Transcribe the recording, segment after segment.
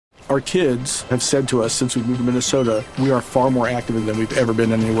Our kids have said to us since we moved to Minnesota, we are far more active than we've ever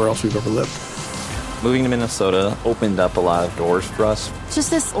been anywhere else we've ever lived. Moving to Minnesota opened up a lot of doors for us.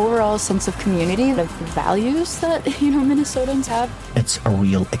 Just this overall sense of community, the values that, Minnesotans have. It's a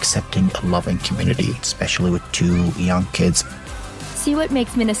real accepting, loving community, especially with 2 young kids. See what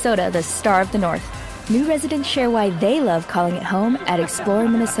makes Minnesota the star of the North. New residents share why they love calling it home at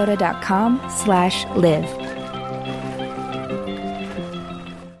exploreminnesota.com/live.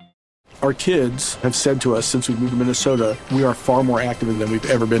 Our kids have said to us since we moved to Minnesota, we are far more active than we've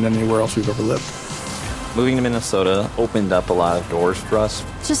ever been anywhere else we've ever lived. Moving to Minnesota opened up a lot of doors for us.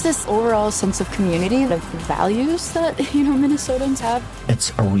 Just this overall sense of community, the values that, Minnesotans have.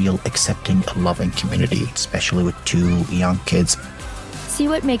 It's a real accepting, loving community, especially with 2 young kids. See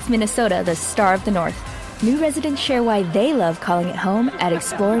what makes Minnesota the star of the North. New residents share why they love calling it home at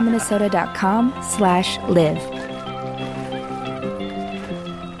exploreminnesota.com/live.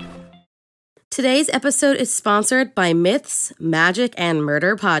 Today's episode is sponsored by Myths, Magic, and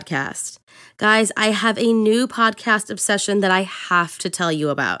Murder podcast. Guys, I have a new podcast obsession that I have to tell you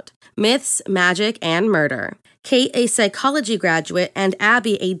about. Myths, Magic, and Murder. Kate, a psychology graduate, and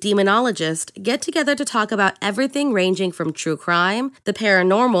Abby, a demonologist, get together to talk about everything ranging from true crime, the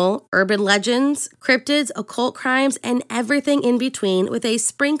paranormal, urban legends, cryptids, occult crimes, and everything in between with a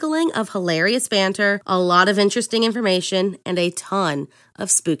sprinkling of hilarious banter, a lot of interesting information, and a ton of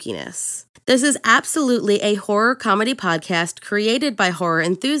spookiness. This is absolutely a horror comedy podcast created by horror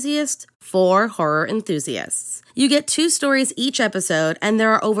enthusiasts for horror enthusiasts. You get 2 stories each episode, and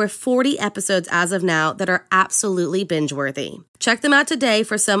there are over 40 episodes as of now that are absolutely binge-worthy. Check them out today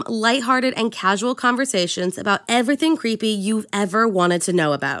for some lighthearted and casual conversations about everything creepy you've ever wanted to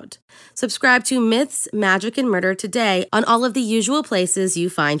know about. Subscribe to Myths, Magic, and Murder today on all of the usual places you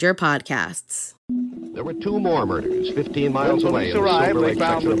find your podcasts. There were 2 more murders 15 miles away. When police arrived, they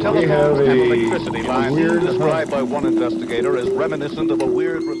found the telephones and electricity lines described by one investigator as reminiscent of a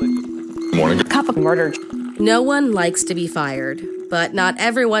weird religion. Morning. Cup of murder. No one likes to be fired, but not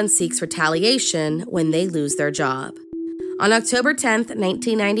everyone seeks retaliation when they lose their job. On October 10th,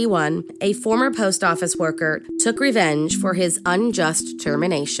 1991, a former post office worker took revenge for his unjust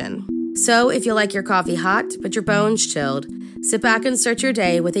termination. So if you like your coffee hot but your bones chilled, sit back and start your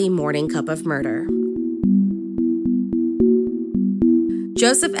day with a morning cup of murder.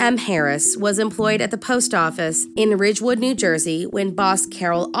 Joseph M. Harris was employed at the post office in Ridgewood, New Jersey, when boss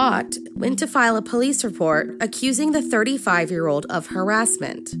Carol Ott went to file a police report accusing the 35-year-old of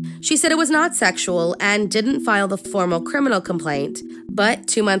harassment. She said it was not sexual and didn't file the formal criminal complaint, but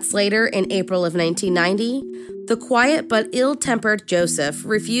 2 months later, in April of 1990, the quiet but ill-tempered Joseph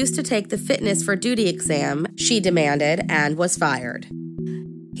refused to take the fitness for duty exam she demanded and was fired.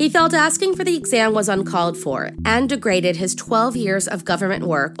 He felt asking for the exam was uncalled for and degraded his 12 years of government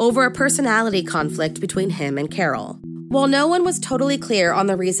work over a personality conflict between him and Carol. While no one was totally clear on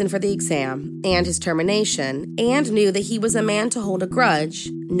the reason for the exam and his termination, and knew that he was a man to hold a grudge,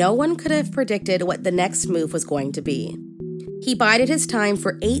 no one could have predicted what the next move was going to be. He bided his time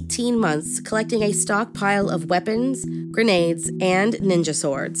for 18 months, collecting a stockpile of weapons, grenades, and ninja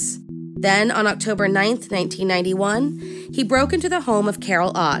swords. Then, on October 9th, 1991, he broke into the home of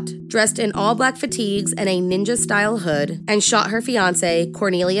Carol Ott, dressed in all-black fatigues and a ninja-style hood, and shot her fiancé,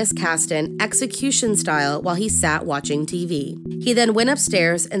 Cornelius Caston, execution-style while he sat watching TV. He then went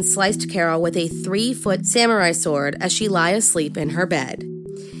upstairs and sliced Carol with a 3-foot samurai sword as she lay asleep in her bed.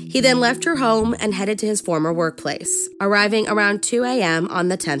 He then left her home and headed to his former workplace, arriving around 2 a.m. on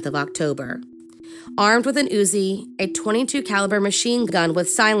the 10th of October. Armed with an Uzi, a .22 caliber machine gun with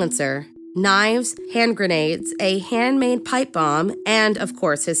silencer, knives, hand grenades, a handmade pipe bomb, and, of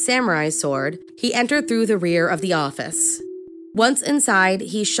course, his samurai sword, he entered through the rear of the office. Once inside,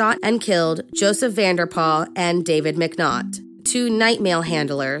 he shot and killed Joseph Vanderpaw and David McNaught, 2 night mail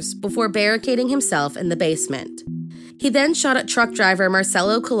handlers, before barricading himself in the basement. He then shot at truck driver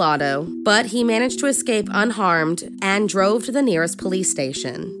Marcelo Collado, but he managed to escape unharmed and drove to the nearest police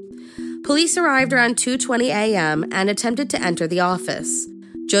station. Police arrived around 2:20 a.m. and attempted to enter the office.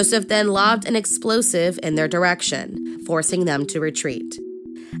 Joseph then lobbed an explosive in their direction, forcing them to retreat.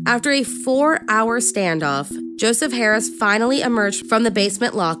 After a 4-hour standoff, Joseph Harris finally emerged from the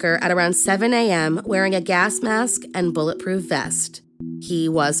basement locker at around 7 a.m. wearing a gas mask and bulletproof vest. He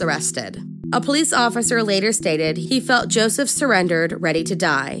was arrested. A police officer later stated he felt Joseph surrendered, ready to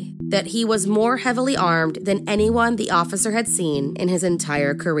die, that he was more heavily armed than anyone the officer had seen in his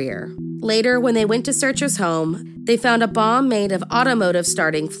entire career. Later, when they went to search his home, they found a bomb made of automotive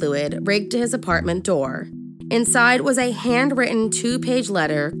starting fluid rigged to his apartment door. Inside was a handwritten 2-page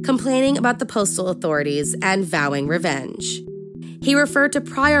letter complaining about the postal authorities and vowing revenge. He referred to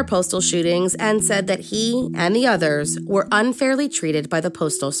prior postal shootings and said that he and the others were unfairly treated by the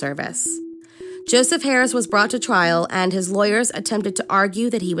Postal Service. Joseph Harris was brought to trial, and his lawyers attempted to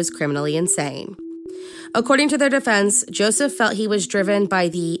argue that he was criminally insane. According to their defense, Joseph felt he was driven by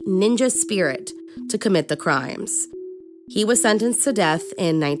the ninja spirit to commit the crimes. He was sentenced to death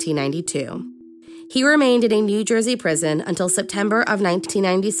in 1992. He remained in a New Jersey prison until September of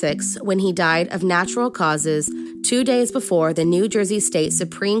 1996, when he died of natural causes 2 days before the New Jersey State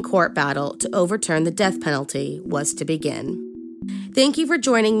Supreme Court battle to overturn the death penalty was to begin. Thank you for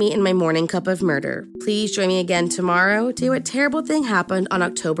joining me in my morning cup of murder. Please join me again tomorrow to hear what terrible thing happened on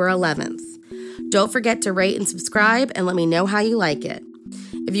October 11th. Don't forget to rate and subscribe and let me know how you like it.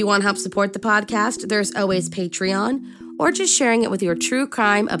 If you want to help support the podcast, there's always Patreon, or just sharing it with your true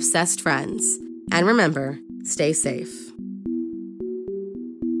crime obsessed friends. And remember, stay safe.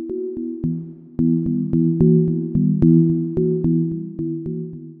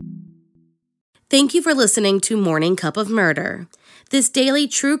 Thank you for listening to Morning Cup of Murder. This daily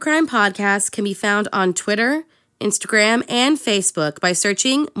true crime podcast can be found on Twitter, Instagram, and Facebook by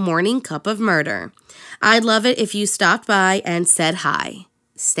searching Morning Cup of Murder. I'd love it if you stopped by and said hi.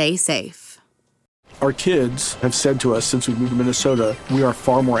 Stay safe. Our kids have said to us since we moved to Minnesota, we are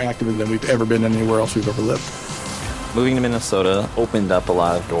far more active than we've ever been anywhere else we've ever lived. Moving to Minnesota opened up a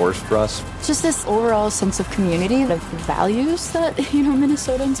lot of doors for us. Just this overall sense of community, the values that,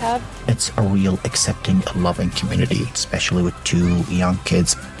 Minnesotans have. It's a real accepting, loving community, especially with 2 young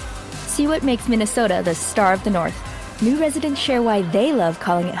kids. See what makes Minnesota the star of the North. New residents share why they love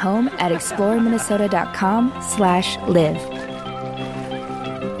calling it home at exploreminnesota.com/live.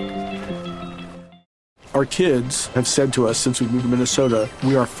 Our kids have said to us since we moved to Minnesota,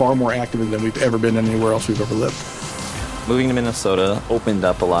 we are far more active than we've ever been anywhere else we've ever lived. Moving to Minnesota opened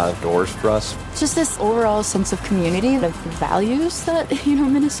up a lot of doors for us. Just this overall sense of community, the values that,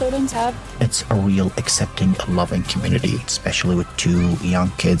 Minnesotans have. It's a real accepting, loving community, especially with 2 young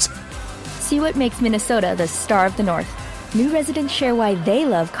kids. See what makes Minnesota the star of the North. New residents share why they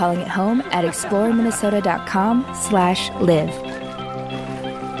love calling it home at exploreminnesota.com/live.